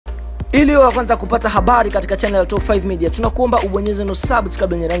Ili wa kwanza kupata habari katika channel ya Top 5 Media, tunakuomba ubonyeze no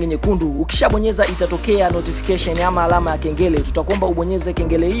subscribe yenye rangi nyekundu. Ukishabonyeza itatokea notification ama alama ya kengele. Tutakuomba ubonyeze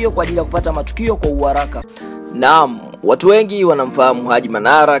kengele hiyo kwa ajili ya kupata matukio kwa uharaka. Naam, watu wengi wanamfahamu Hajis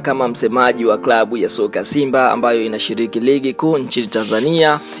Manara kama msemaji wa klabu ya soka Simba ambayo inashiriki ligi kuu nchini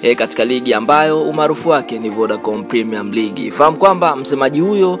Tanzania, katika ligi ambayo umaarufu wake ni Vodacom Premium League. Fahamu kwamba msemaji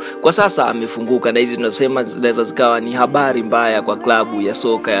huyo kwa sasa amefunguka, na hizi tunasema zinaweza zikawa ni habari mbaya kwa klabu ya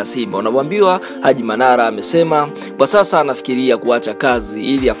soka ya Simba. Unapoambiwa Hajis Manara amesema kwa sasa anafikiria kuacha kazi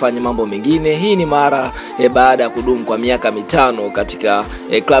ili afanye mambo mengine. Hii ni mara baada ya kudumu kwa miaka 5 katika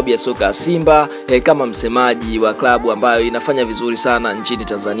klabu ya soka ya Simba kama msemaji wa klabu ambayo inafanya vizuri sana nchini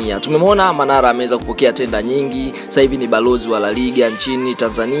Tanzania. Tumemwona Manara ameweza kupokea tenda nyingi. Sasa hivi ni balozi wa La Liga nchini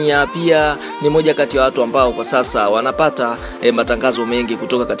Tanzania. Pia ni moja kati ya watu ambao kwa sasa wanapata matangazo mengi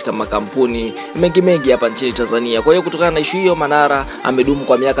kutoka katika makampuni mengi hapa nchini Tanzania. Kwa hiyo kutokana na issue hiyo, Manara amedumu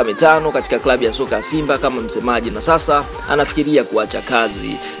kwa miaka 5 katika klabu ya soka Simba kama msemaji, na sasa anafikiria kuacha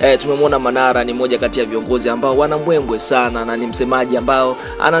kazi. Tumemwona Manara ni moja kati ya viongozi ambao wanamwembwe sana, na ni msemaji ambao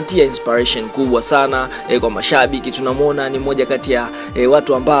anatia inspiration kubwa sana kwa mashabiki. Tunamwona ni moja kati ya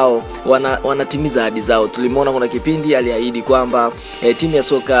watu ambao wanatimiza ahadi zao. Tulimwona kuna kipindi aliahidi kwamba timu ya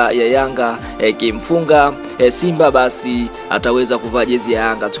soka ya Yanga kimfunga Simba basi ataweza kuvaa jezi ya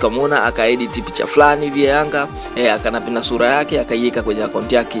Yanga. Tukamwona akaedit picha fulani vya Yanga, akanapenda sura yake akaiweka kwenye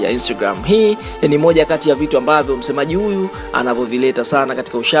account yake ya Instagram. Hii ni moja kati ya vitu ambavyo msemaji huyu anavovileta sana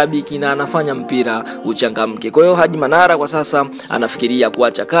katika ushabiki na anafanya mpira uchangamke. Kwa hiyo Hajis Manara kwa sasa anafikiria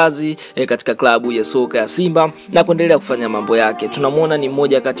kuacha kazi katika klabu ya soka ya Simba na kuendelea kufanya mambo yake. Tunamwona ni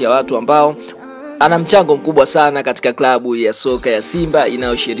mmoja kati ya watu ambao ana mchango mkubwa sana katika klabu ya soka ya Simba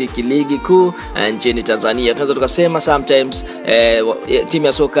inayoshiriki ligi kuu nchini Tanzania. Tunaweza tukasema sometimes timu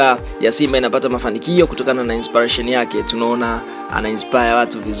ya soka ya Simba inapata mafanikio kutokana na inspiration yake. Tunaona ana inspire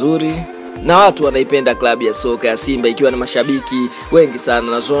watu vizuri na watu wanaipenda klabu ya soka ya Simba, ikiwa na mashabiki wengi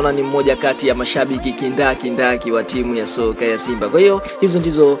sana. Na tunaona ni mmoja kati ya mashabiki kindaki wa timu ya soka ya Simba. Kwa hiyo hizo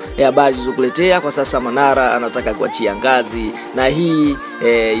ndizo habari zilizokuletea. Kwa sasa Manara anataka kuachia ngazi, na hii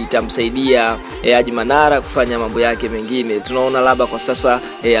itamsaidia Hajis Manara kufanya mambo yake mengine. Tunaona labda kwa sasa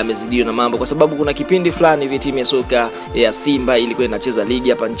amezidiwa na mambo, kwa sababu kuna kipindi fulani hivi timu ya soka ya Simba ilikuwa inacheza ligi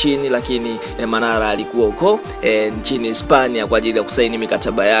hapa nchini, lakini Manara alikuwa huko nchini Hispania kwa ajili ya kusaini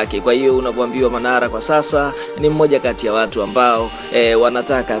mikataba yake. Kwa hiyo unapoambiwa Manara kwa sasa ni mmoja kati ya watu ambao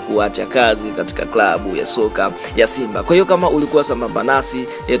wanataka kuacha kazi katika klabu ya soka ya Simba. Kwa hiyo kama ulikuwa sambamba nasi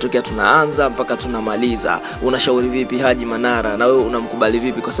tokea tunaanza mpaka tunamaliza, unashauri vipi Hajis Manara, na wewe unamkubali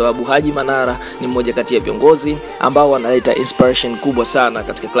vipi? Kwa sababu Hajis Manara ni mmoja kati ya viongozi ambao wanaleta inspiration kubwa sana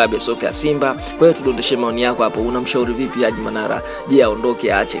katika klabu ya soka ya Simba. Kwa hiyo tudondeshe maoni yako hapo. Unamshauri vipi Hajis Manara? Je,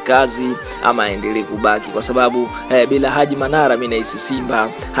 aondoke aache kazi ama aendelee kubaki? Kwa sababu bila Hajis Manara mimi nahisi Simba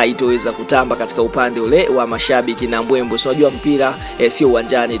haitoweza kutamba katika upande ule wa mashabiki na mbwembo. Unajua mpira sio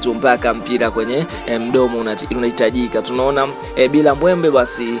uwanjani tu, mpaka mpira kwenye mdomo unahitajika. Tunaona bila mbwembe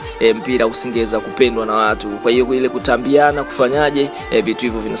basi mpira usingeweza kupendwa na watu. Kwa hiyo ile kutambiana kufanyaje, vitu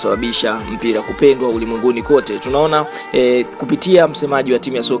hivyo vinasababisha mpira kupendwa ulimwenguni kote. Tunaona kupitia msemaji wa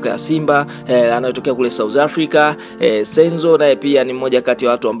timu ya soka ya Simba anayetokea kule South Africa, Senzo, naye pia ni mmoja kati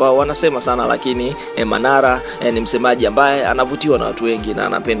ya watu ambao wanasema sana, lakini Manara ni msemaji ambaye anavutiwa na watu wengi na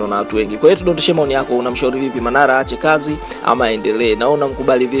anapendwa na watu wengi. Kwa hiyo tudondoshe maoni yako. Unamshauri vipi Manara aache kazi ama aendelee? Na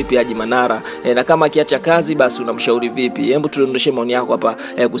unamkubali vipi Hajis Manara? Na kama akiacha kazi basi unamshauri vipi? Hebu tudondoshe maoni yako hapa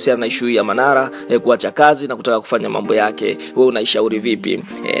kuhusiana na issue ya Manara kuacha kazi na kutaka kufanya mambo yake. Wewe unaishauri vipi?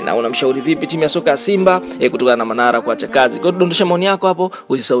 Na unamshauri vipi timu ya soka ya Simba kutokana na Manara kuacha kazi? Kwa hiyo tudondoshe maoni yako hapo.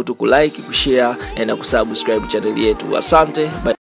 Usisahau tu kulike, kushare na kusubscribe channel yetu. Asante. Bye.